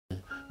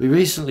We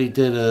recently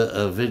did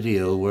a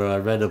video where I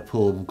read a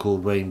poem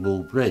called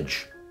Rainbow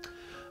Bridge.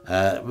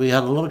 We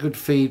had a lot of good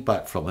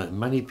feedback from it, and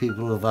many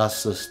people have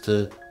asked us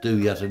to do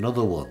yet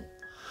another one.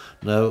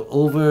 Now,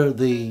 over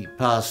the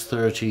past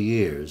 30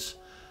 years,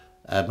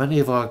 many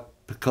of our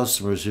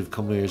customers who've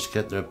come here to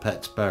get their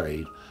pets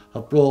buried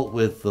have brought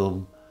with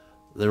them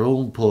their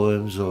own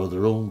poems or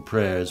their own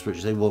prayers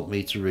which they want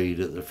me to read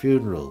at their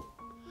funeral.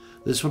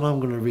 This one I'm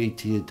going to read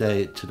to you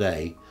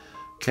today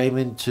came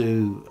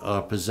into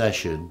our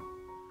possession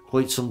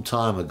quite some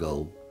time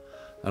ago,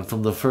 and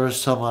from the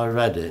first time I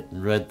read it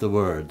and read the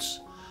words,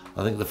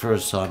 I think the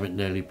first time it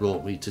nearly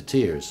brought me to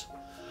tears.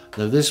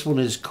 Now this one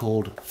is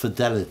called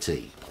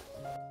Fidelity.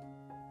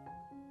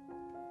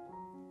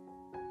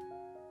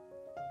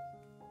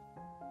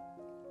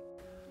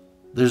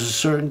 There's a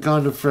certain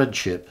kind of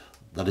friendship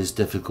that is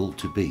difficult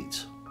to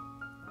beat,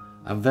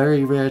 and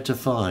very rare to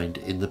find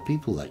in the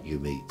people that you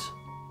meet.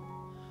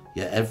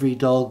 Yet every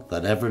dog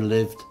that ever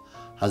lived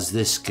has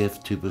this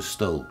gift to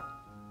bestow,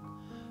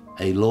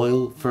 a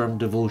loyal, firm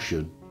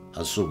devotion,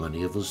 as so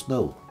many of us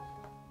know.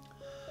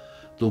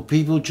 Though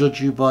people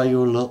judge you by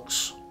your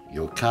looks,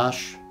 your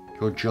cash,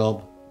 your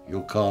job,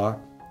 your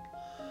car,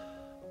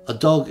 a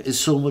dog is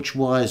so much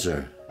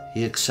wiser.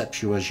 He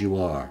accepts you as you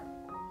are.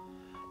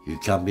 You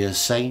can be a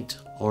saint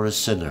or a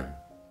sinner,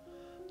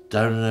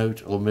 down and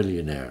out or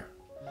millionaire.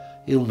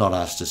 He'll not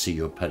ask to see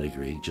your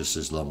pedigree just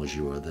as long as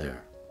you are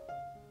there.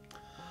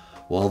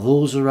 While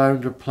those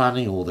around are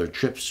planning all their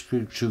trips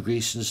through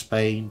Greece and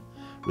Spain,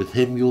 with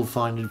him you'll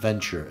find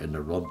adventure in the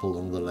romp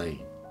along the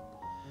lane.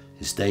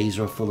 His days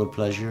are full of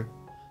pleasure,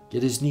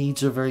 yet his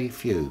needs are very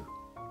few.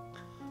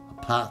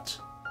 A pat,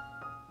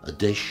 a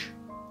dish,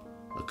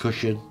 a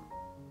cushion,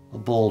 a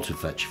ball to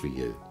fetch for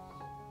you.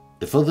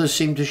 If others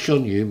seem to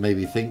shun you,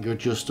 maybe think you're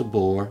just a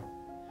bore,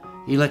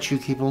 he lets you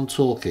keep on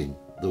talking,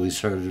 though he's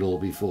heard it all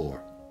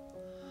before.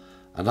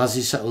 And as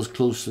he settles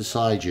close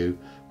beside you,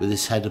 with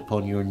his head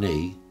upon your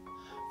knee,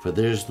 for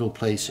there's no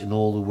place in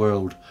all the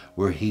world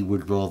where he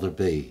would rather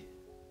be.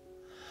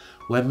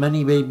 When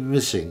many may be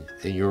missing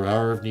in your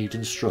hour of need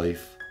and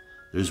strife,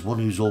 there's one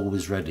who's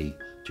always ready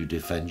to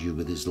defend you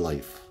with his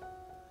life.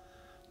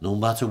 No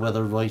matter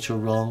whether right or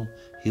wrong,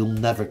 he'll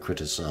never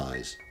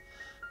criticise,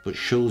 but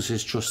shows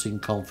his trusting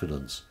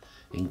confidence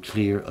in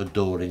clear,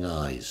 adoring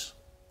eyes.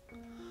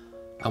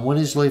 And when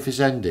his life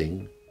is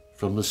ending,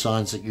 from the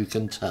signs that you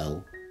can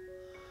tell,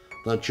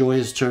 that joy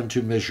has turned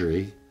to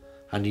misery,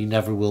 and he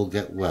never will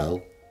get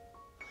well,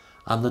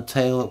 and the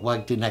tail that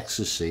wagged in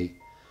ecstasy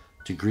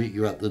to greet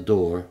you at the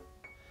door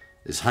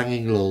is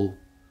hanging low,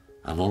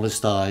 and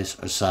honest eyes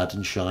are sad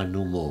and shine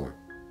no more.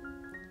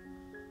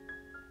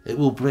 It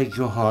will break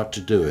your heart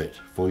to do it,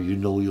 for you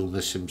know you'll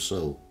miss him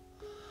so.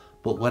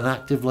 But when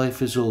active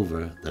life is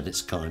over, then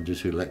it's kinder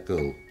to let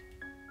go.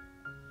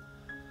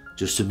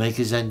 Just to make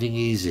his ending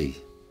easy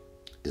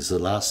is the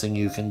last thing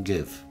you can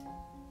give.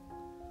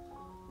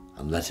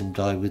 And let him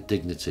die with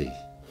dignity,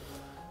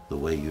 the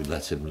way you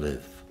let him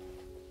live.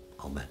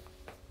 Amen.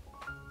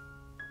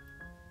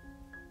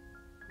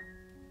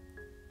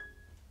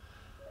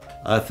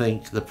 I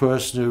think the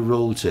person who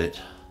wrote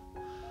it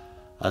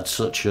had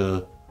such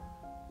a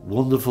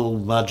wonderful,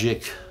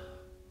 magic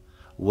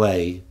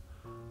way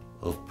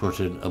of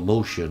putting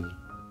emotion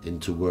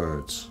into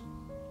words.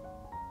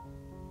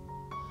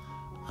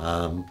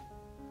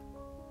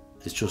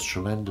 It's just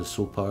tremendous,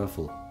 so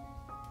powerful.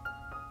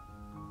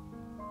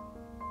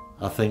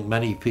 I think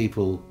many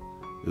people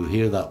who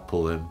hear that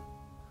poem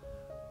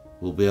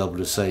will be able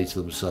to say to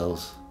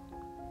themselves,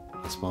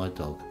 that's my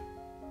dog,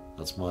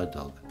 that's my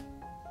dog,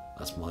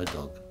 that's my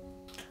dog.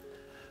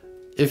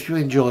 If you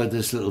enjoyed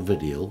this little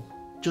video,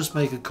 just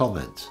make a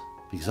comment,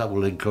 because that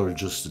will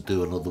encourage us to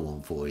do another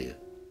one for you.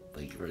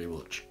 Thank you very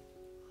much.